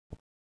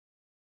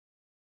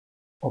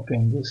Okay,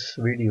 in this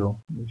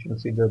video, we shall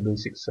see the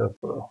basics of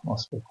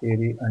MOSFET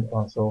theory and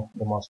also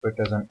the MOSFET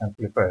as an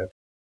amplifier.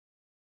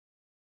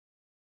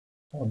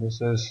 So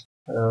this is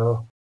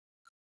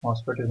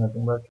MOSFET is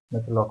nothing but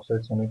metal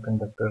oxide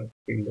semiconductor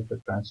field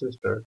effect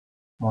transistor.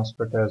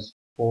 MOSFET has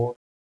four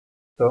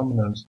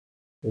terminals.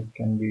 It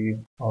can be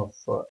of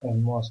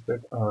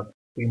MOSFET or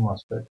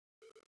P-MOSFET.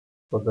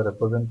 So the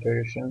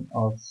representation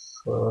of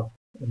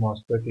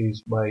MOSFET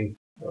is by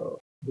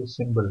this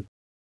symbol.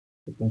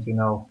 You can see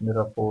now there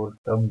are four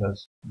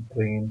terminals: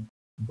 drain,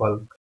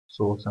 bulk,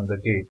 source, and the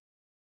gate.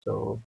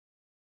 So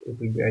it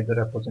will be either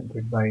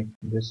represented by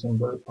this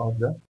symbol or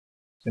the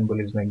symbol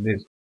is like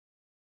this.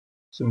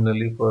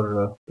 Similarly,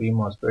 for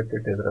P-MOSFET,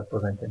 it is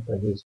represented by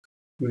this.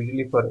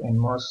 Usually for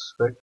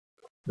N-MOSFET,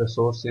 the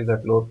source is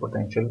at lower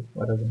potential,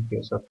 whereas in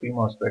case of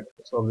P-MOSFET,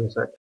 it's always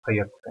at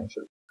higher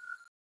potential.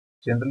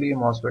 Generally, a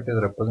MOSFET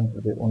is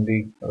represented with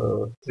only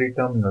three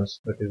terminals,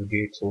 that is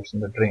gate, source,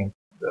 and the drain.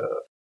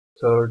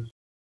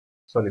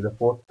 The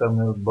fourth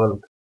terminal,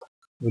 bulk,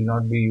 will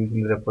not be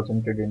usually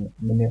represented in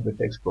many of the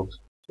textbooks.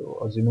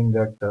 So assuming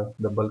that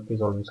the bulk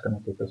is always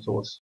connected to the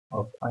source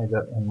of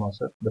either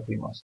NMOS or the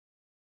PMOS.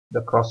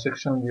 The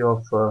cross-section view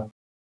of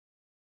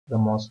the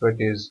MOSFET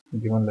is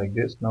given like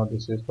this. Now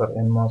this is for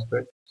N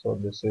MOSFET. So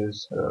this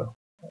is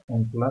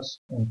N plus,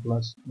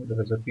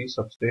 there is a P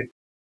substrate,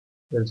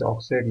 there is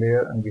oxide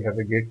layer, and we have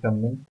a gate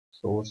terminal,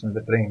 source, and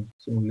the drain.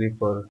 Similarly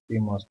for P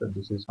MOSFET,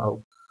 this is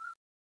how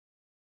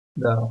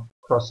the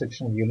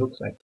cross-section view looks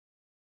like.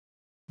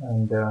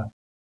 And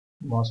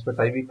MOSFET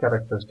I-V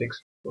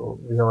characteristics. So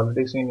we have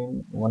already seen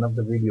in one of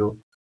the video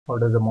how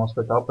does the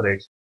MOSFET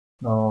operates.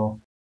 Now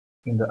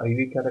in the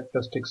I-V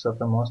characteristics of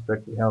the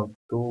MOSFET, we have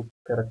two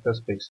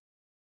characteristics.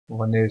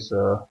 One is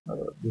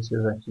this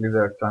is actually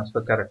the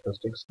transfer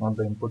characteristics, not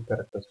the input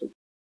characteristics.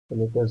 So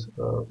let us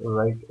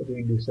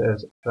read this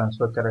as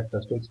transfer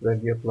characteristics, where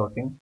we are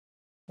plotting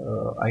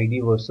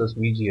ID versus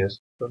VGS.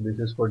 So this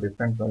is for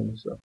different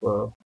values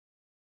of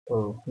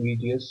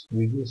VGS.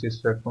 VGS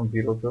is set from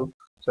 0 to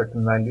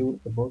certain value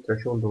above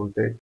threshold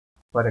voltage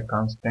for a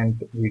constant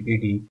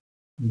VDD.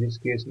 In this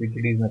case,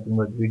 VDD is nothing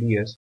but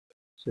VDS.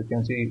 So you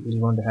can see we're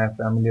going to have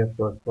family of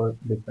plots for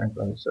different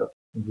values of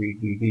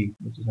VDD,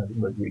 which is nothing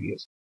but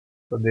VDS.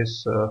 So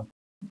this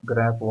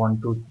graph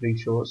 1, 2, 3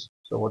 shows.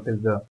 So what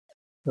is the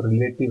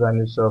relative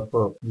values of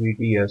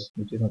VDS,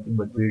 which is nothing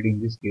but VDD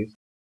in this case.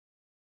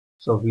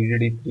 So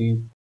VDD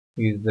 3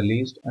 is the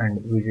least and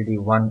VDD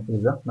 1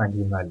 is the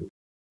maximum value.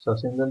 So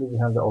similarly, we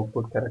have the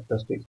output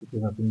characteristics, which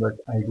is nothing but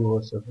ID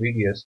versus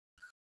VDS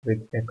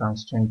with a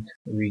constant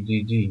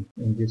VGG,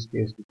 in this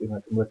case, which is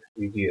nothing but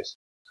VGS.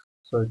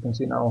 So you can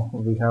see now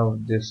we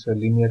have this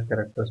linear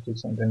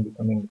characteristics and then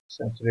becoming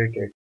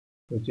saturated,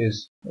 which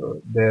is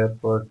there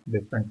for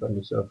different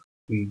values of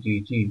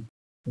VGG.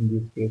 In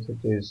this case,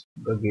 it is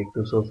the gate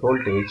to source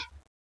voltage.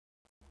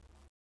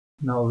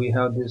 Now we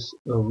have this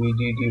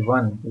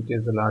VGG1, which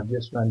is the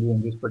largest value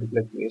in this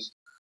particular case.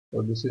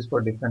 So this is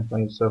for different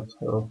values of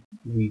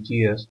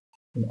VGS.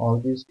 In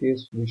all these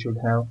cases, we should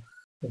have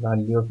the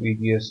value of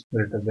VGS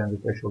greater than the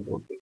threshold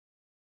voltage.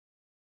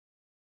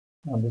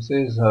 Now this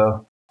is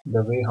the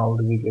way how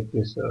do we get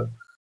this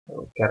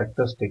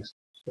characteristics.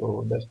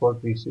 So that's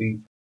what we see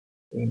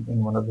in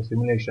one of the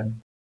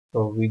simulation.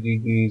 So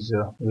VGG is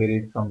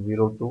varied from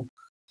 0 to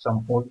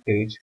some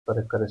voltage for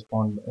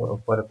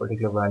a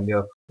particular value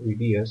of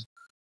VDS.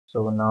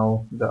 So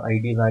now the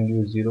ID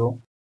value is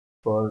 0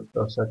 for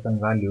certain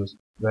values,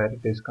 where it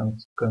is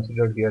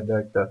considered here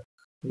that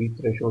V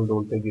threshold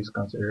voltage is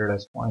considered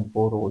as 0.4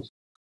 volts.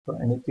 So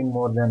anything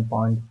more than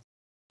 0.4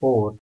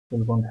 will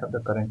going to have the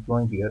current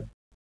flowing here.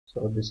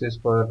 So this is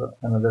for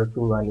another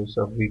two values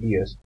of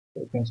VDS.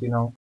 So you can see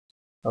now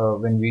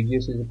when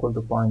VGS is equal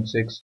to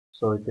 0.6,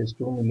 so it is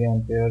 2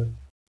 milliampere,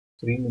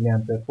 3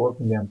 milliampere, 4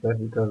 milliampere,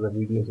 because the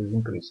VDS is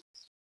increased.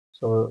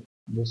 So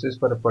this is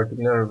for a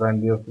particular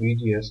value of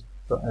VGS.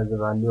 So as the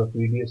value of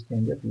VDS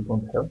changes, we're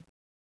going to have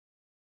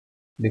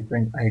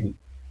different ID.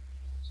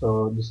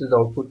 So this is the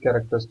output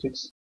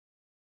characteristics.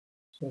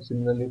 So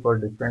similarly for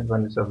different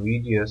values of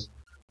VGS,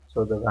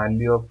 so the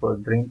value of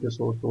drain to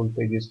source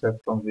voltage is set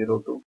from 0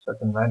 to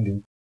certain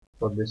value.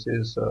 So this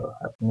is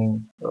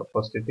happening,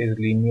 first it is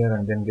linear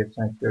and then gets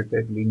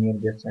saturated, linear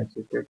gets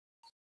saturated.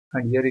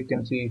 And here you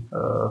can see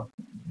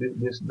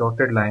this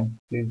dotted line.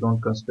 Please don't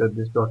consider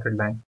this dotted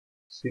line.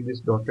 See this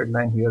dotted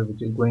line here,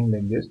 which is going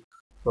like this.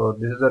 So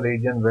this is the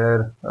region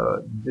where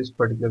this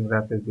particular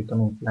graph is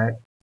becoming flat.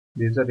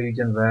 This is a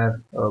region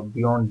where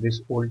beyond this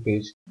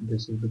voltage,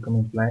 this is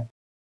becoming flat.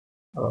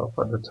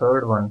 For the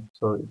third one,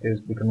 so it is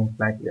becoming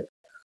flat here.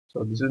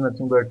 So this is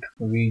nothing but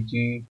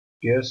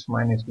VGS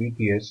minus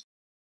VTS.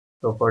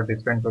 So for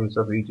different values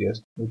of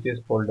VGS, which is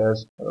called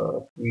as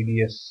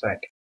VDS sat,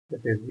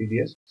 that is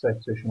VDS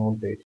saturation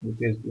voltage, which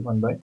is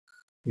given by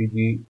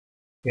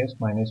VGS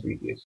minus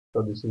VTS.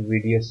 So this is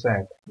VDS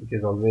sat, which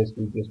is always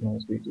VGS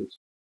minus VTS.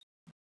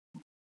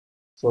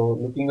 So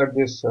looking at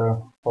this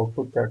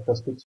output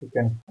characteristics, we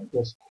can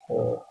just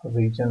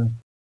region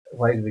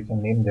wise we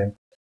can name them.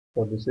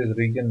 So this is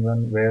region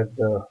 1 where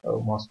the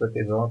MOSFET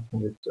is off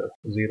with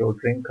zero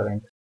drain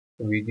current.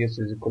 So VGS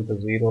is equal to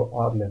 0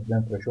 or less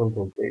than threshold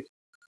voltage.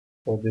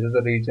 So this is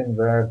the region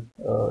where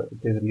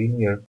it is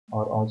linear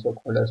or also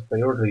called as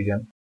triode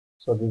region.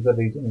 So this is the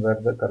region where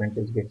the current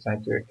is get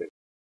saturated.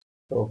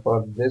 So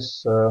for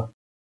this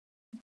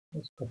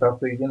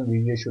cutoff region,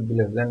 VGS should be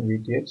less than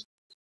VTH.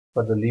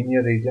 For the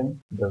linear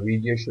region, the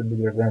VGS should be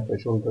greater than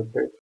threshold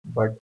voltage,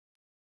 but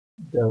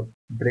the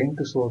drain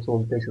to source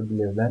voltage should be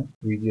less than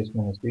VGS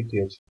minus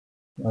VTH.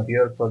 Now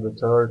here for the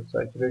third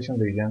saturation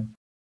region,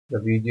 the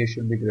VGS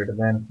should be greater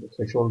than the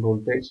threshold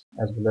voltage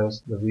as well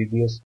as the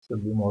VDS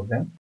should be more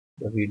than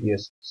the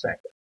VDS sat.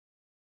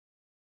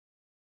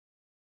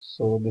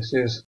 So this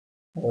is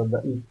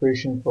the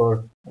equation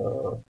for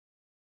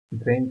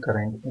drain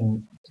current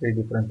in three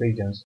different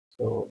regions.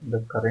 So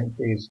the current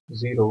is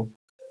 0,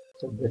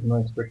 so there's no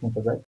expression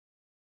for that.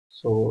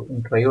 So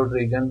in triode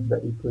region, the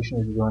equation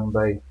is given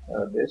by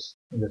this.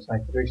 In the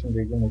saturation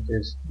region, it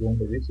is given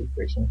by this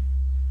equation,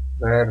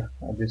 where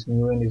this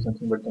mu n is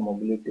nothing but the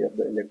mobility of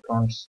the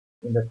electrons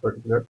in that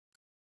particular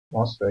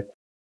MOSFET,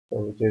 so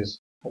which is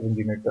having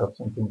the unit of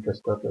centimeter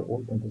square per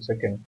volt into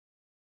second.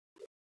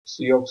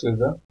 Cox is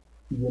the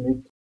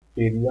unit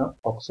area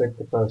oxide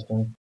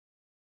capacitance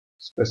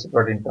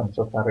specified in terms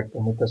of farad per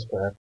meter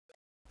square.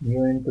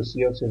 Mu into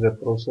Cox is a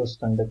process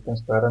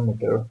conductance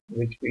parameter,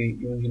 which we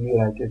usually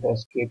write it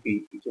as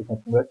Kp, which is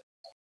nothing but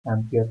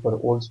ampere per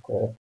volt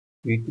square.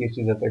 Vth is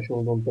the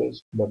threshold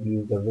voltage,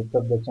 W is the width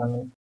of the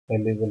channel,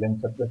 L is the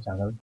length of the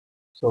channel.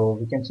 So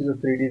we can see the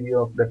 3D view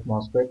of that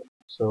MOSFET.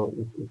 So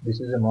if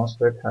this is a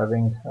MOSFET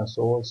having a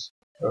source,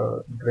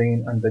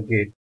 drain and the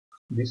gate,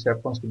 this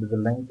happens to be the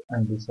length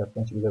and this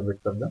happens to be the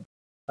width of the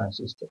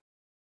transistor.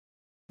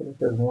 So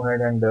let us move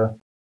ahead and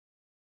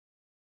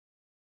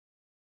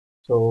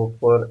so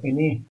for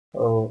any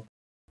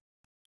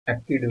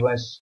active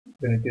device,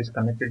 when it is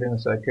connected in a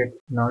circuit,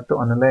 in order to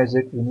analyze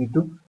it, we need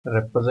to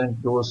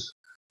represent those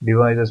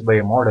devices by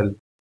a model.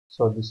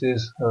 So this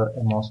is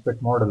a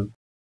MOSFET model.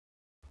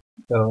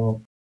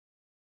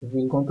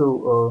 We're going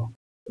to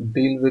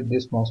deal with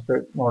this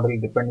MOSFET model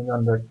depending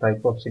on the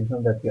type of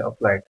signal that we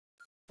applied.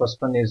 First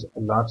one is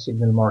a large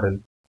signal model.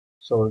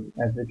 So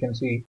as we can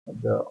see,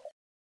 the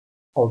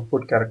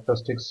output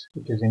characteristics,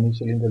 it is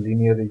initially in the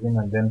linear region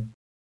and then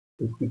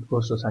it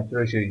goes to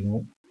saturation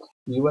region.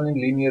 Even in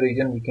linear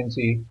region, we can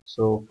see,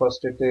 so first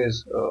it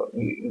is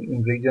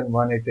in region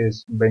 1 it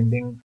is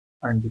bending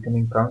and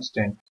becoming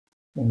constant.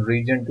 In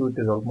region 2 it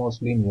is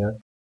almost linear.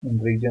 In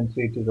region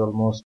 3 it is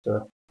almost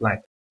flat.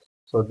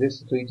 So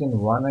this region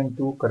 1 and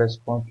 2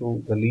 correspond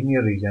to the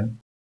linear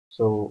region.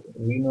 So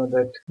we know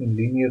that in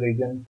linear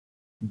region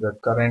the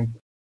current,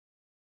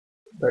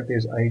 that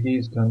is ID,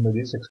 is given by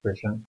this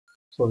expression.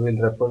 So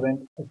we'll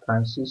represent a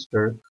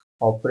transistor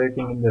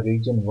operating in the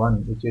region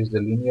 1, which is the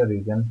linear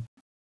region,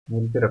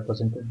 will be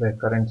represented by a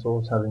current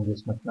source having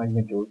this much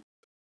magnitude,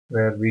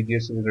 where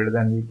VGS is greater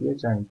than VTH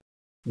and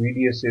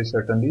VDS is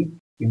certainly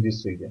in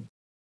this region.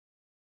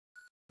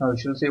 Now we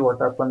shall see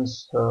what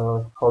happens,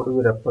 how do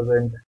we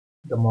represent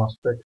the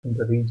MOSFET in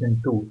the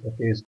region 2, that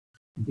is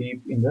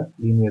deep in the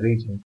linear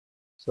region.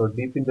 So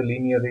deep in the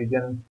linear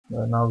region,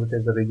 now it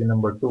is the region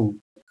number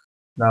 2.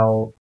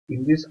 Now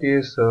in this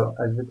case,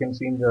 as we can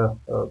see in the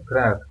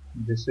graph,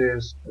 this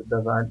is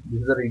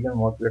the region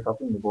what we are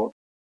talking about.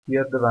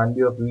 Here the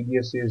value of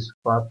VDS is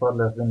far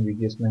less than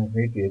VGS minus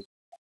VTH.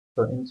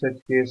 So in such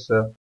case,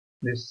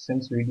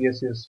 since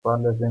VDS is far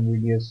less than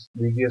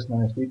VGS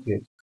minus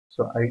VTH,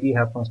 so ID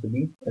happens to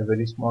be a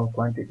very small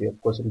quantity.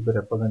 Of course, it will be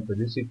represented by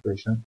this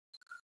equation.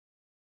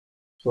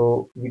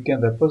 So we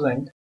can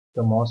represent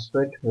the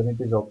MOSFET when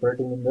it is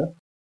operating in the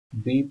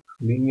deep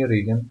linear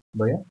region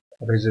by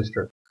a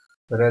resistor.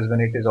 Whereas when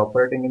it is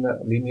operating in the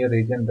linear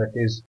region, that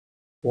is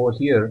over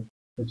here,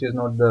 which is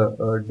not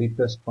the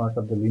deepest part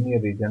of the linear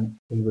region,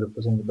 will be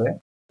represented by a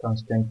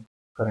constant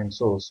current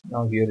source.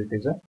 Now here it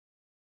is a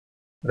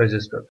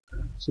resistor.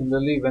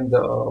 Similarly, when the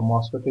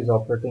MOSFET is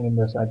operating in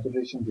the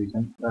saturation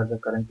region, where the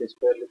current is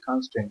fairly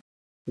constant,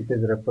 it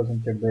is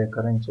represented by a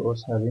current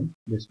source having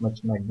this much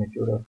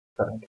magnitude of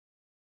current.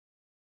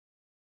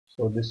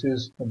 So this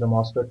is the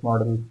MOSFET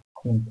model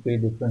in three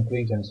different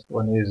regions.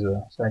 One is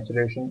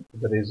saturation,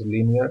 there is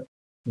linear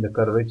in the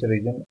curvature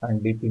region,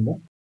 and deep in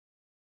the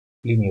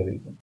linear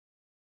region.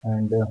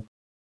 And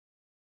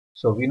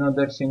so we know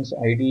that since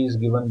ID is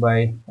given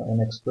by an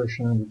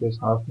expression which is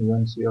half mu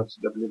n C of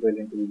W by L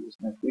into VGS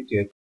minus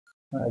VTH,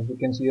 as you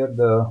can see here,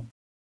 the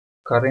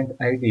current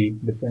ID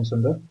depends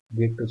on the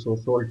gate to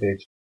source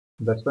voltage.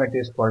 That's why it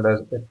is called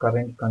as a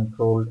voltage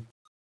controlled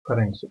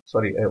current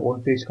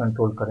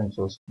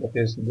source. That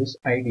is, this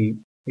ID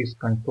is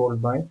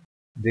controlled by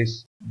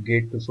this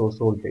gate to source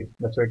voltage.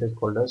 That's why it is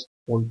called as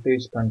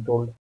voltage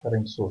controlled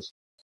current source.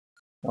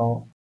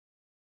 Now,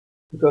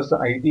 because the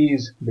ID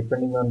is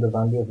depending on the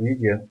value of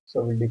VGS,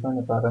 so we define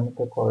a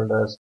parameter called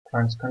as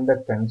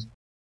transconductance,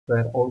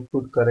 where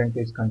output current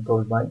is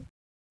controlled by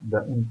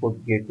the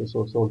input gate to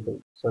source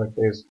voltage. So it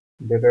is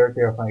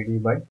derivative of ID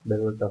by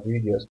derivative of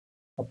VGS.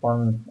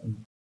 Upon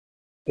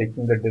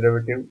taking the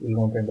derivative, we're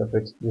going to end up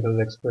with this is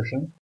the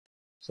expression.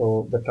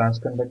 So the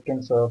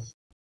transconductance of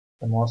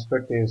the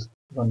MOSFET is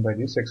given by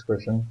this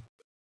expression.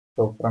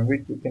 So from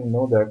which we can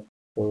know that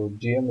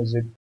Gm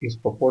is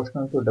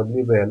proportional to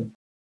W by L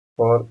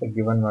for a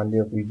given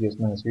value of VGS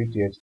minus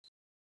VTH.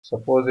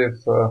 Suppose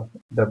if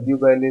W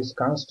by L is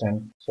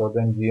constant, so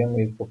then Gm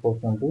is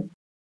proportional to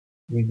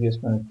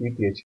VGS minus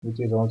VTH, which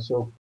is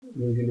also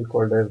usually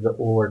called as the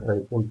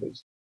overdrive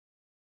voltage.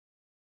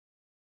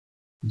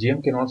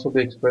 Gm can also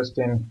be expressed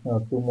in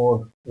two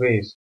more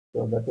ways.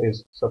 So that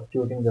is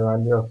substituting the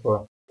value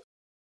of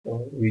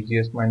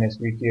VGS minus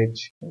VTH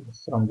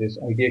from this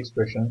ID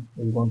expression.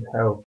 We're going to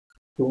have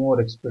two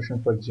more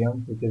expressions for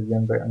Gm, which is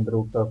given by under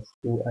root of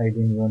 2 ID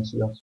mu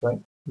C of by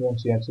mu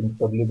C as in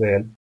W by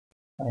L,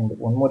 and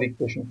one more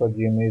equation for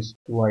Gm is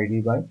 2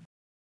 ID by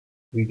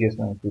VGS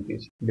minus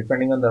VTH.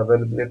 Depending on the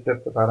availability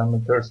of the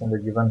parameters in the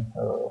given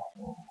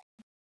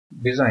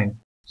design,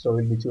 so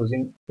we'll be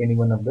choosing any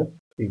one of the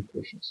three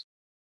equations.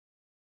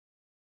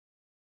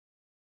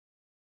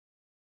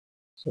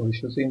 So we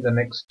should see in the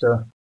next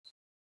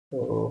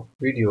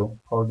video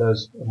how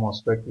does a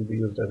MOSFET will be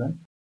used as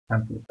an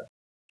amplifier.